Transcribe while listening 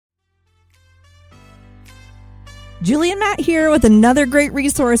Julie and Matt here with another great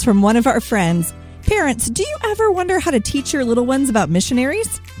resource from one of our friends. Parents, do you ever wonder how to teach your little ones about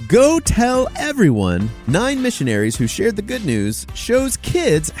missionaries? Go Tell Everyone, 9 missionaries who shared the good news, shows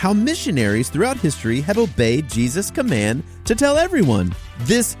kids how missionaries throughout history have obeyed Jesus' command to tell everyone.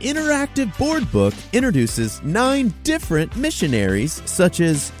 This interactive board book introduces 9 different missionaries, such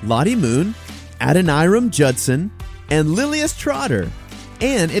as Lottie Moon, Adoniram Judson, and Lilias Trotter.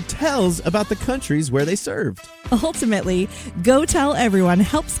 And it tells about the countries where they served. Ultimately, Go Tell Everyone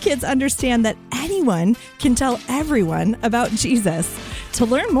helps kids understand that anyone can tell everyone about Jesus. To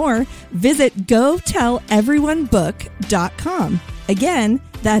learn more, visit gotelleveryonebook.com. Again,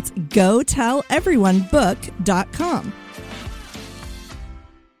 that's gotelleveryonebook.com.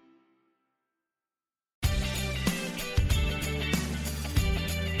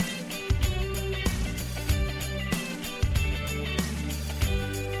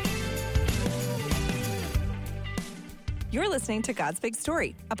 You're listening to God's Big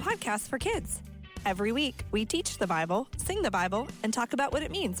Story, a podcast for kids. Every week, we teach the Bible, sing the Bible, and talk about what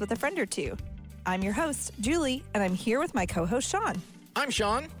it means with a friend or two. I'm your host, Julie, and I'm here with my co-host, Sean. I'm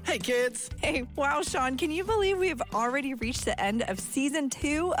Sean. Hey, kids. Hey, wow, Sean, can you believe we've already reached the end of Season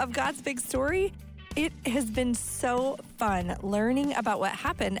 2 of God's Big Story? It has been so fun learning about what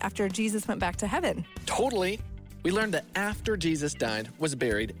happened after Jesus went back to heaven. Totally. We learned that after Jesus died, was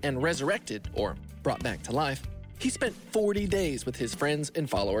buried, and resurrected, or brought back to life, he spent 40 days with his friends and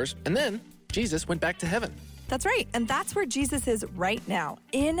followers, and then Jesus went back to heaven. That's right, and that's where Jesus is right now,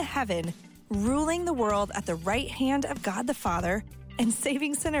 in heaven, ruling the world at the right hand of God the Father and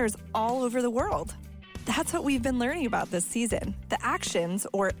saving sinners all over the world. That's what we've been learning about this season, the actions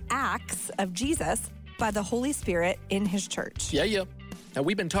or acts of Jesus by the Holy Spirit in his church. Yeah. Now,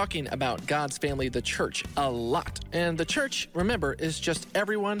 we've been talking about God's family, the church, a lot. And the church, remember, is just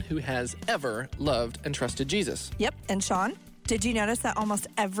everyone who has ever loved and trusted Jesus. Yep, and Sean, did you notice that almost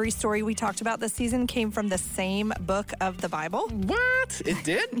every story we talked about this season came from the same book of the Bible? What? It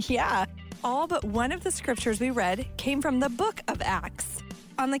did? Yeah. All but one of the scriptures we read came from the book of Acts.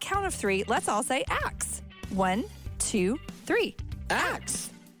 On the count of 3, let's all say Acts. 1, 2, 3. Acts.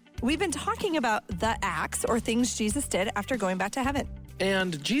 We've been talking about the acts or things Jesus did after going back to heaven.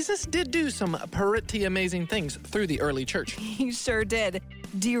 And Jesus did do some pretty amazing things through the early church. He sure did.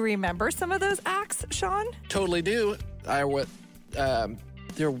 Do you remember some of those acts, Sean? Totally do. It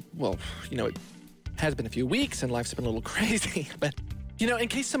has been a few weeks and life's been a little crazy. But, in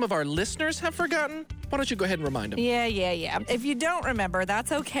case some of our listeners have forgotten, why don't you go ahead and remind them? Yeah. If you don't remember,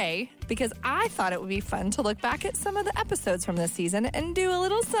 that's okay, because I thought it would be fun to look back at some of the episodes from this season and do a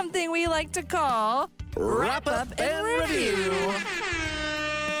little something we like to call Wrap Up and Review.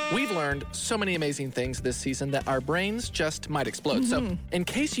 We've learned so many amazing things this season that our brains just might explode. So, in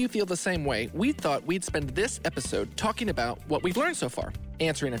case you feel the same way, we thought we'd spend this episode talking about what we've learned so far,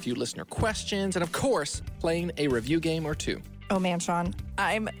 answering a few listener questions, and of course, playing a review game or two. Oh man, Sean,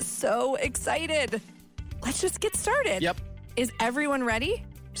 I'm so excited. Let's just get started. Yep. Is everyone ready?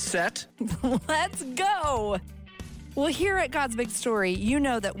 Set. Let's go. Well, here at God's Big Story, you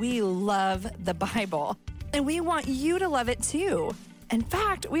know that we love the Bible, and we want you to love it too. In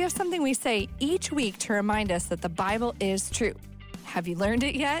fact, we have something we say each week to remind us that the Bible is true. Have you learned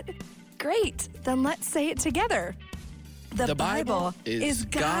it yet? Great. Then let's say it together. The Bible is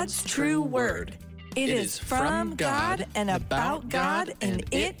God's true word. It is from God and about God, and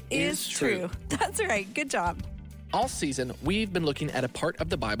it is true. That's right. Good job. All season, we've been looking at a part of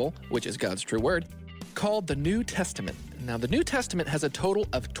the Bible, which is God's true word, called the New Testament. Now, the New Testament has a total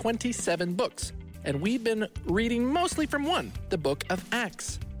of 27 books. And we've been reading mostly from one, the book of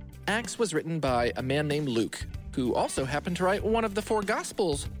Acts. Acts was written by a man named Luke, who also happened to write one of the 4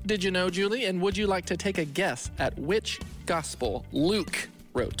 Gospels. Did you know, Julie? And would you like to take a guess at which Gospel Luke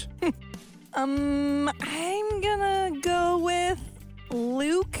wrote? I'm gonna go with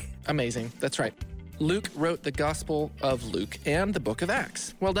Luke. Amazing. That's right. Luke wrote the Gospel of Luke and the book of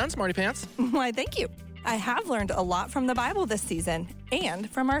Acts. Well done, Smarty Pants. Why, thank you. I have learned a lot from the Bible this season and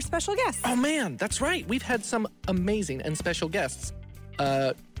from our special guests. Oh, man, that's right. We've had some amazing and special guests.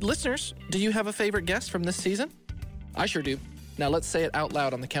 Listeners, do you have a favorite guest from this season? I sure do. Now let's say it out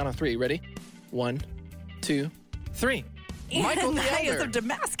loud on the count of 3. Ready? 1, 2, 3. Michael the Ananias Elder of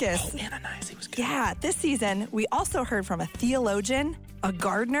Damascus. Oh, Ananias, he was good. Yeah, this season, we also heard from a theologian, a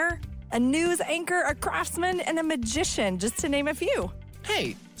gardener, a news anchor, a craftsman, and a magician, just to name a few.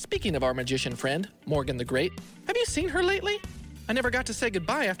 Hey, speaking of our magician friend, Morgan the Great, have you seen her lately? I never got to say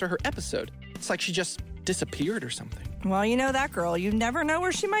goodbye after her episode. It's like she just disappeared or something. Well, you know that girl. You never know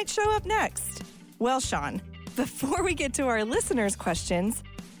where she might show up next. Well, Sean, before we get to our listeners' questions,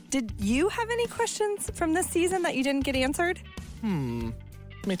 Did you have any questions from this season that you didn't get answered?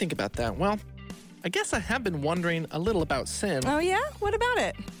 Let me think about that. Well, I guess I have been wondering a little about sin. Oh, yeah? What about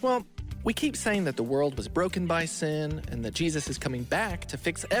it? Well, we keep saying that the world was broken by sin and that Jesus is coming back to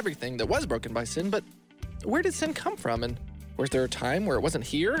fix everything that was broken by sin, but where did sin come from? And was there a time where it wasn't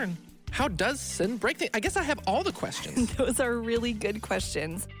here? And how does sin break things? I guess I have all the questions. Those are really good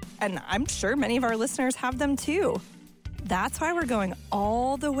questions, and I'm sure many of our listeners have them too. That's why we're going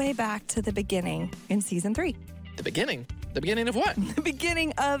all the way back to the beginning in Season 3. The beginning? The beginning of what? The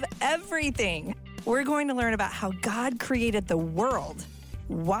beginning of everything. We're going to learn about how God created the world,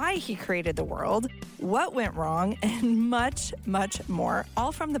 why he created the world, what went wrong, and much, much more,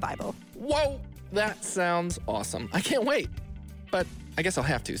 all from the Bible. Whoa, that sounds awesome. I can't wait. But I guess I'll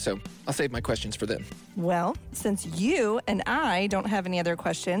have to, so I'll save my questions for then. Well, since you and I don't have any other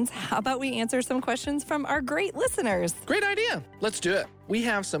questions, how about we answer some questions from our great listeners? Great idea. Let's do it. We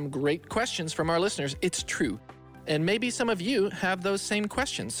have some great questions from our listeners. It's true. And maybe some of you have those same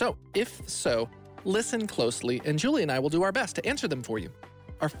questions. So if so, listen closely, and Julie and I will do our best to answer them for you.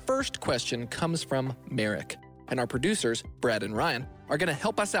 Our first question comes from Merrick, and our producers, Brad and Ryan, are going to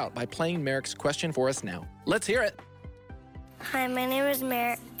help us out by playing Merrick's question for us now. Let's hear it. Hi, my name is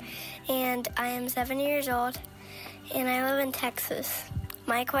Merrick, and I am 7 years old, and I live in Texas.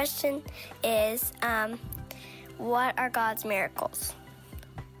 My question is, what are God's miracles?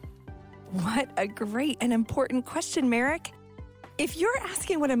 What a great and important question, Merrick. If you're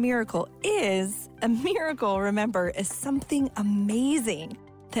asking what a miracle, remember, is something amazing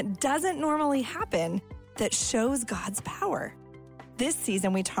that doesn't normally happen that shows God's power. This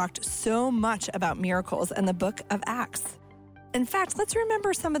season, we talked so much about miracles in the book of Acts. In fact, let's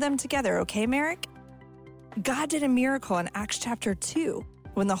remember some of them together, okay, Merrick? God did a miracle in Acts chapter 2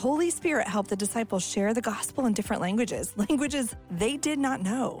 when the Holy Spirit helped the disciples share the gospel in different languages they did not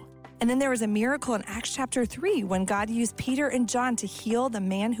know. And then there was a miracle in Acts chapter 3 when God used Peter and John to heal the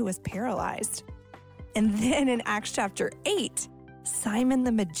man who was paralyzed. And then in Acts chapter 8, Simon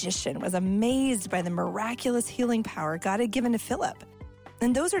the magician was amazed by the miraculous healing power God had given to Philip.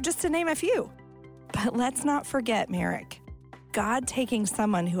 And those are just to name a few. But let's not forget, Merrick, God taking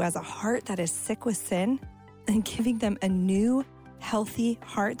someone who has a heart that is sick with sin and giving them a new, healthy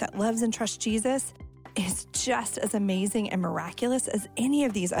heart that loves and trusts Jesus is just as amazing and miraculous as any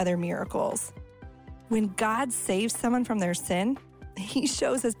of these other miracles. When God saves someone from their sin, he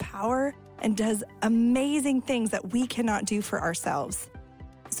shows his power and does amazing things that we cannot do for ourselves.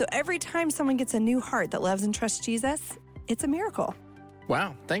 So every time someone gets a new heart that loves and trusts Jesus, it's a miracle.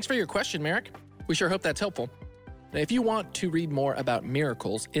 Wow, thanks for your question, Merrick. We sure hope that's helpful. Now, if you want to read more about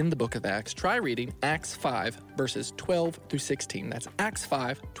miracles in the book of Acts, try reading Acts 5, verses 12 through 16. That's Acts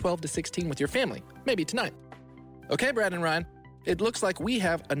 5, 12 to 16 with your family, maybe tonight. Okay, Brad and Ryan, it looks like we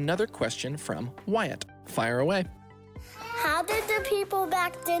have another question from Wyatt. Fire away. How did the people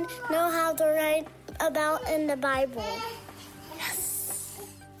back then know how to write about in the Bible?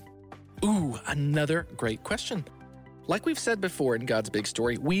 Ooh, another great question. Like we've said before in God's Big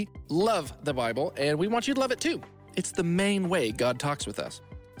Story, we love the Bible, and we want you to love it too. It's the main way God talks with us.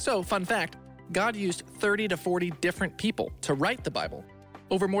 So, fun fact, God used 30 to 40 different people to write the Bible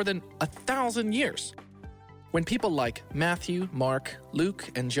over more than 1,000 years. When people like Matthew, Mark, Luke,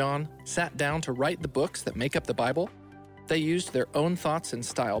 and John sat down to write the books that make up the Bible, they used their own thoughts and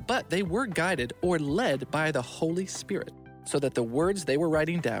style, but they were guided or led by the Holy Spirit so that the words they were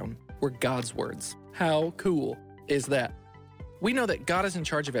writing down were God's words. How cool is that? We know that God is in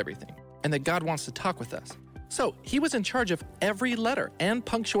charge of everything and that God wants to talk with us. So he was in charge of every letter and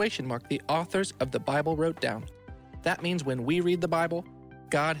punctuation mark the authors of the Bible wrote down. That means when we read the Bible,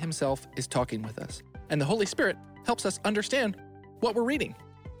 God himself is talking with us, and the Holy Spirit helps us understand what we're reading.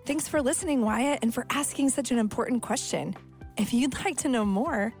 Thanks for listening, Wyatt, and for asking such an important question. If you'd like to know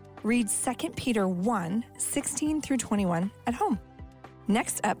more, read 2 Peter 1, 16 through 21 at home.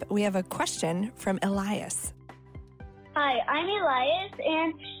 Next up, we have a question from Elias. Hi, I'm Elias,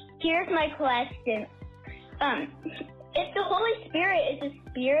 and here's my question. If the Holy Spirit is a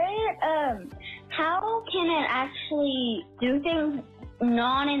spirit, how can it actually do things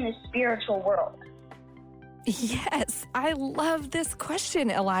not in the spiritual world? Yes, I love this question,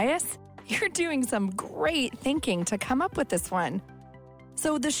 Elias. You're doing some great thinking to come up with this one.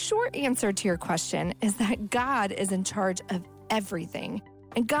 So the short answer to your question is that God is in charge of everything,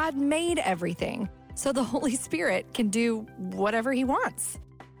 and God made everything, so the Holy Spirit can do whatever he wants.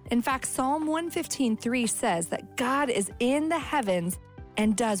 In fact, Psalm 115:3 says that God is in the heavens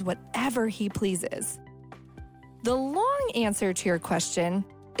and does whatever he pleases. The long answer to your question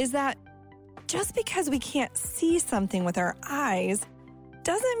is that just because we can't see something with our eyes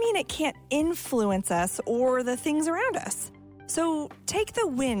doesn't mean it can't influence us or the things around us. So take the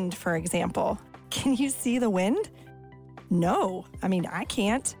wind, for example. Can you see the wind? No, I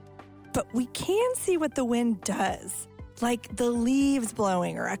can't. But we can see what the wind does, like the leaves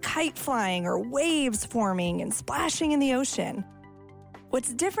blowing or a kite flying or waves forming and splashing in the ocean.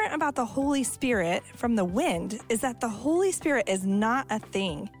 What's different about the Holy Spirit from the wind is that the Holy Spirit is not a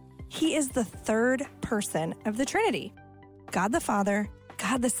thing. He is the third person of the Trinity. God the Father,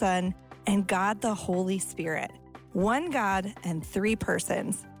 God the Son, and God the Holy Spirit. One God and three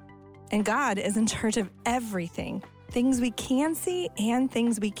persons. And God is in charge of everything, things we can see and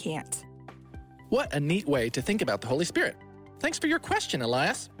things we can't. What a neat way to think about the Holy Spirit. Thanks for your question,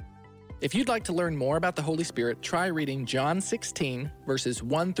 Elias. If you'd like to learn more about the Holy Spirit, try reading John 16, verses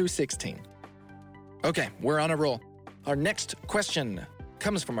 1 through 16. Okay, we're on a roll. Our next question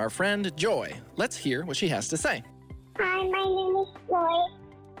comes from our friend Joy. Let's hear what she has to say. Hi, my name is Joy.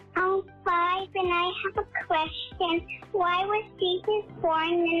 I'm 5 and I have a question. Why was Jesus born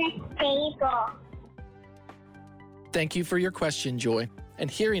in a stable? Thank you for your question, Joy. And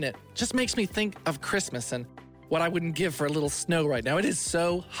hearing it just makes me think of Christmas and what I wouldn't give for a little snow right now. It is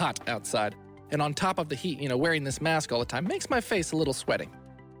so hot outside. And on top of the heat, wearing this mask all the time makes my face a little sweaty.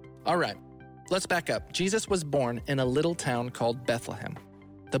 All right, let's back up. Jesus was born in a little town called Bethlehem.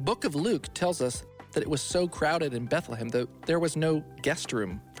 The book of Luke tells us that it was so crowded in Bethlehem that there was no guest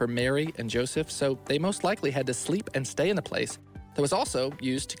room for Mary and Joseph, so they most likely had to sleep and stay in a place that was also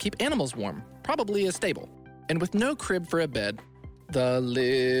used to keep animals warm, probably a stable. And with no crib for a bed, the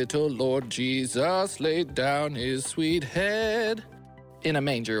little Lord Jesus laid down his sweet head in a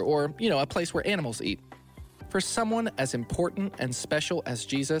manger or, a place where animals eat. For someone as important and special as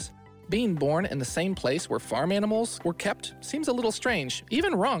Jesus, being born in the same place where farm animals were kept seems a little strange,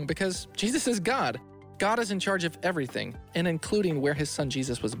 even wrong, because Jesus is God. God is in charge of everything, and including where his son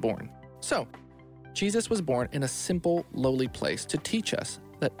Jesus was born. So, Jesus was born in a simple, lowly place to teach us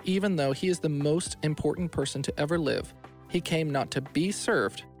that even though he is the most important person to ever live, he came not to be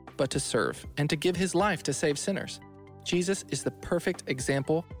served, but to serve, and to give his life to save sinners. Jesus is the perfect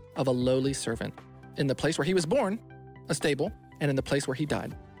example of a lowly servant, in the place where he was born, a stable, and in the place where he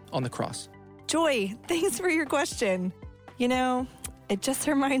died, on the cross. Joy, thanks for your question. It just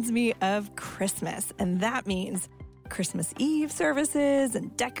reminds me of Christmas, and that means Christmas Eve services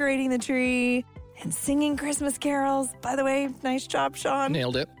and decorating the tree and singing Christmas carols. By the way, nice job, Sean.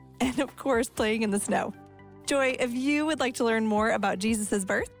 Nailed it. And of course, playing in the snow. Joy, if you would like to learn more about Jesus'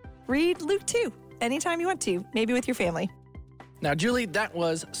 birth, read Luke 2 anytime you want to, maybe with your family. Now, Julie, that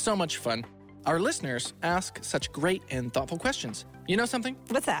was so much fun. Our listeners ask such great and thoughtful questions. You know something?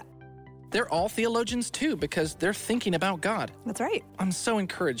 What's that? They're all theologians too, because they're thinking about God. That's right. I'm so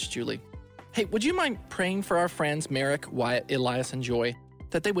encouraged, Julie. Hey, would you mind praying for our friends Merrick, Wyatt, Elias, and Joy,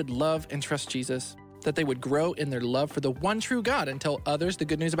 that they would love and trust Jesus, that they would grow in their love for the one true God and tell others the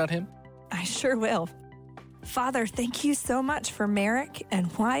good news about him? I sure will. Father, thank you so much for Merrick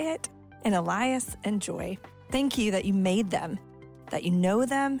and Wyatt and Elias and Joy. Thank you that you made them, that you know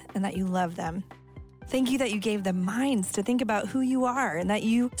them, and that you love them. Thank you that you gave them minds to think about who you are and that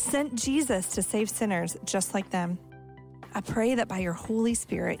you sent Jesus to save sinners just like them. I pray that by your Holy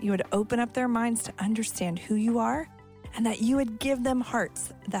Spirit, you would open up their minds to understand who you are and that you would give them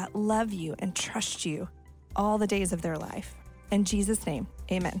hearts that love you and trust you all the days of their life. In Jesus' name,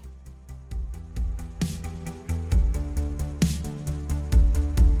 amen.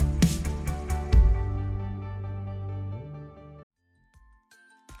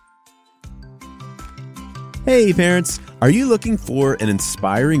 Hey parents, are you looking for an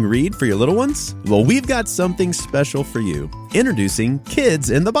inspiring read for your little ones? Well, we've got something special for you. Introducing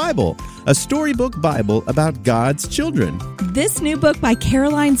Kids in the Bible, a storybook Bible about God's children. This new book by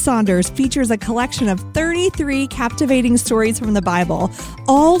Caroline Saunders features a collection of 33 captivating stories from the Bible,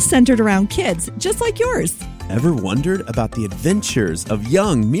 all centered around kids, just like yours. Ever wondered about the adventures of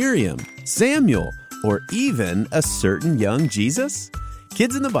young Miriam, Samuel, or even a certain young Jesus?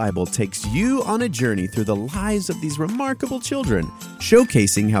 Kids in the Bible takes you on a journey through the lives of these remarkable children,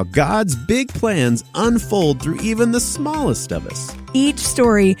 showcasing how God's big plans unfold through even the smallest of us. Each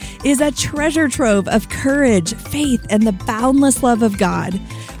story is a treasure trove of courage, faith, and the boundless love of God.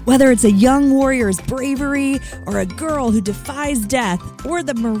 Whether it's a young warrior's bravery, or a girl who defies death, or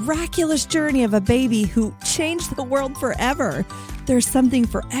the miraculous journey of a baby who changed the world forever, there's something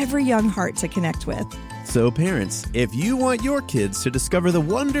for every young heart to connect with. So parents, if you want your kids to discover the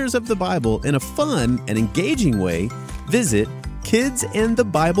wonders of the Bible in a fun and engaging way, visit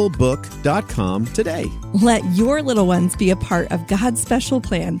kidsinthebiblebook.com today. Let your little ones be a part of God's special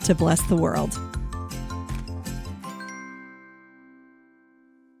plan to bless the world.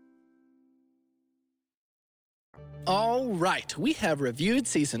 All right, we have reviewed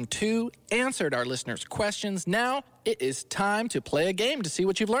Season 2, answered our listeners' questions. Now it is time to play a game to see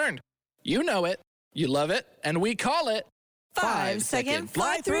what you've learned. You know it, you love it, and we call it 5-second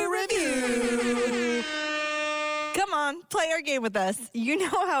fly-through review. Come on, play our game with us. You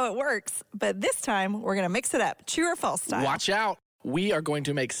know how it works, but this time we're going to mix it up, true or false style. Watch out. We are going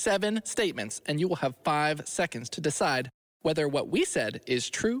to make 7 statements, and you will have 5 seconds to decide whether what we said is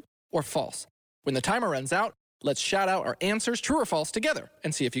true or false. When the timer runs out, let's shout out our answers, true or false, together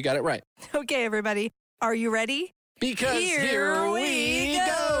and see if you got it right. Okay, everybody. Are you ready? Because here we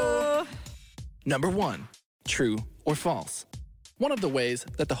go. Number 1, true or false. One of the ways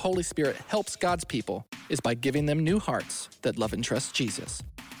that the Holy Spirit helps God's people is by giving them new hearts that love and trust Jesus.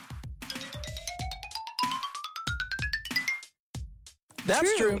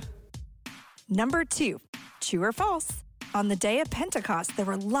 That's true. Number 2, true or false. On the day of Pentecost, there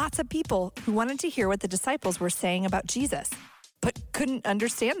were lots of people who wanted to hear what the disciples were saying about Jesus, but couldn't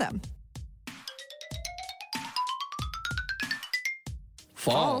understand them.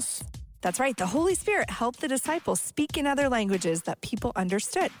 False. That's right. The Holy Spirit helped the disciples speak in other languages that people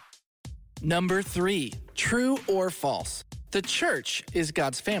understood. Number 3, true or false. The church is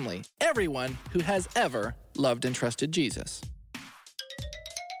God's family, everyone who has ever loved and trusted Jesus.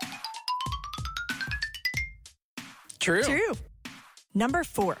 True. True. Number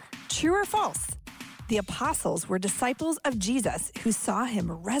 4, true or false. The apostles were disciples of Jesus who saw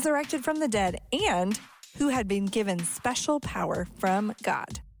him resurrected from the dead and who had been given special power from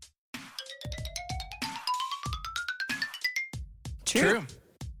God. True.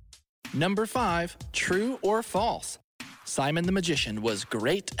 Number 5, true or false. Simon the magician was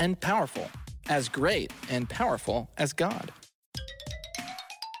great and powerful as God.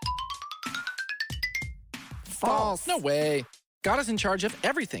 False. No way. God is in charge of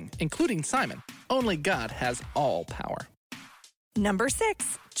everything, including Simon. Only God has all power. Number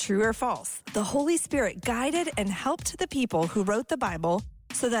 6, true or false. The Holy Spirit guided and helped the people who wrote the Bible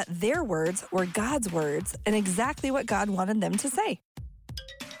so that their words were God's words and exactly what God wanted them to say.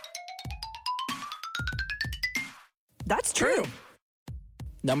 That's true.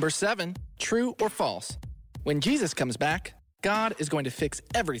 Number 7, true or false. When Jesus comes back, God is going to fix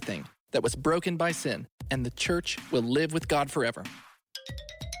everything that was broken by sin, and the church will live with God forever.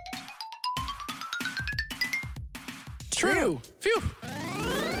 True. Phew.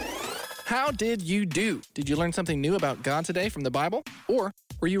 How did you do? Did you learn something new about God today from the Bible? Or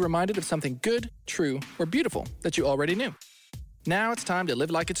were you reminded of something good, true, or beautiful that you already knew? Now it's time to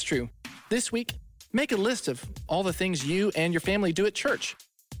live like it's true. This week, make a list of all the things you and your family do at church.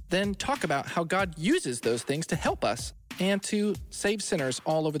 Then talk about how God uses those things to help us and to save sinners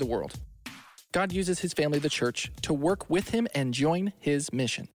all over the world. God uses his family, the church, to work with him and join his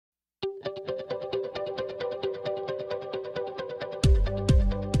mission.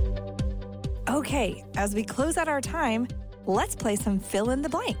 Okay, as we close out our time, let's play some fill in the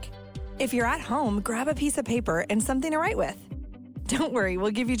blank. If you're at home, grab a piece of paper and something to write with. Don't worry,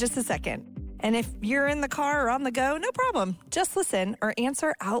 we'll give you just a second. And if you're in the car or on the go, no problem. Just listen or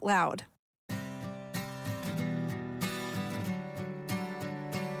answer out loud.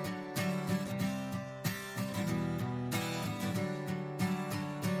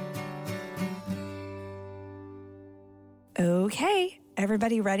 Okay,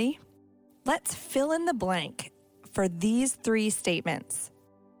 everybody ready? Let's fill in the blank for these 3 statements.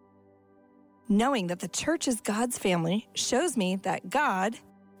 Knowing that the church is God's family shows me that God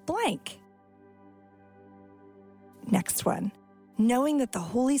blank. Next one. Knowing that the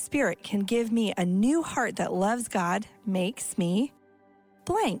Holy Spirit can give me a new heart that loves God makes me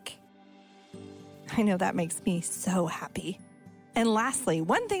blank. I know that makes me so happy. And lastly,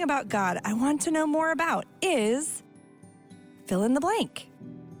 one thing about God I want to know more about is fill in the blank.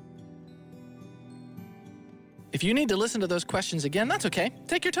 If you need to listen to those questions again, that's okay.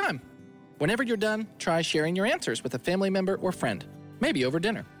 Take your time. Whenever you're done, try sharing your answers with a family member or friend, maybe over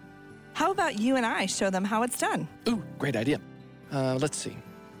dinner. How about you and I show them how it's done? Ooh, great idea. Let's see.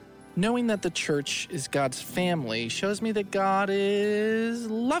 Knowing that the church is God's family shows me that God is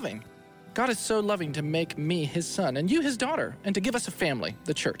loving. God is so loving to make me his son and you his daughter and to give us a family,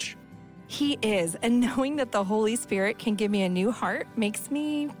 the church. He is, and knowing that the Holy Spirit can give me a new heart makes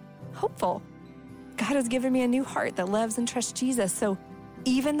me hopeful. God has given me a new heart that loves and trusts Jesus, so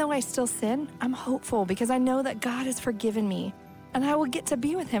even though I still sin, I'm hopeful because I know that God has forgiven me and I will get to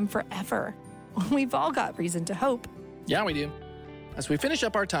be with him forever. We've all got reason to hope. Yeah, we do. As we finish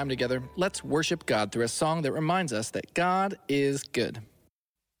up our time together, let's worship God through a song that reminds us that God is good.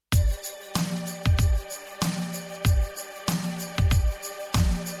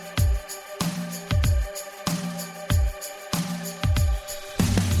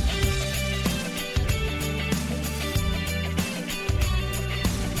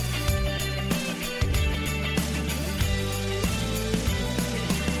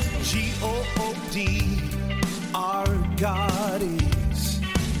 G-O-O-D, our God is.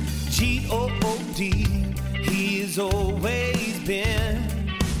 G-O-O-D, He's always been.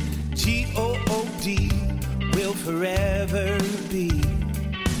 G-O-O-D, will forever be.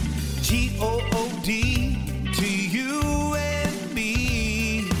 G-O-O-D, to you and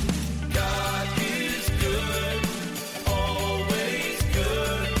me. God is good, always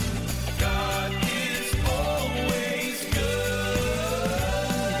good. God is always good.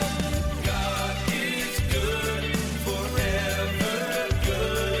 God is good, forever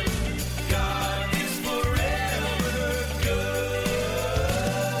good. God is forever good.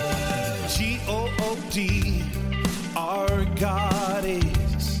 G-O-O-D, our God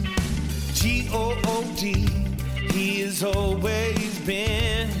is. G-O-O-D, He has always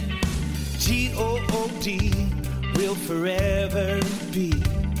been. G-O-O-D, will forever be.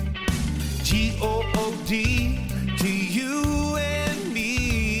 G-O-O-D, to you and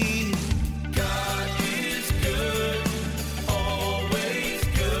me. God is good, always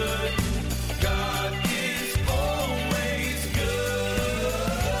good. God is always good.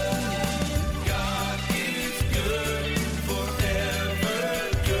 God is good, forever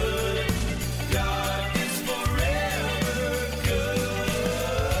good. God is forever good.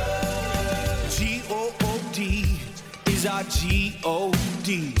 G-O-O-D is our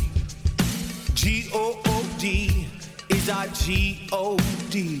G-O-D. G-O-O-D is our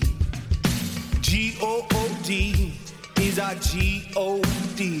G-O-D. G-O-O-D is our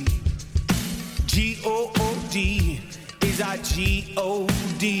G-O-D. G-O-O-D is our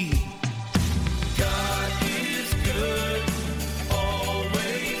G-O-D. God is good,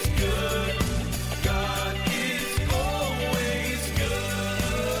 always good. God is always good.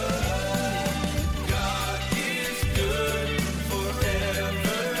 God is good,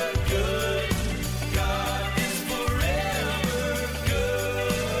 forever good. God is forever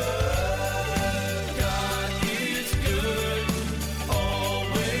good. God is good,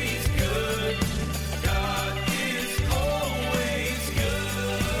 always good. God is always good.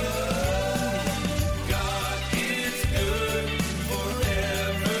 God is good,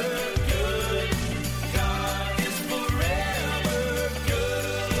 forever good. God is forever good.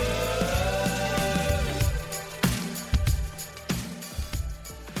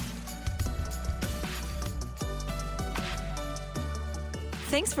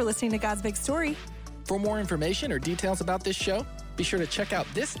 Thanks for listening to God's Big Story. For more information or details about this show, be sure to check out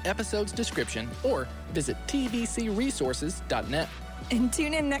this episode's description or visit tvcresources.net. And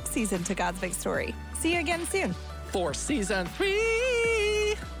tune in next season to God's Big Story. See you again soon. For season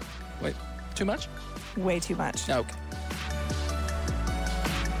 3. Wait, too much? Way too much. Okay.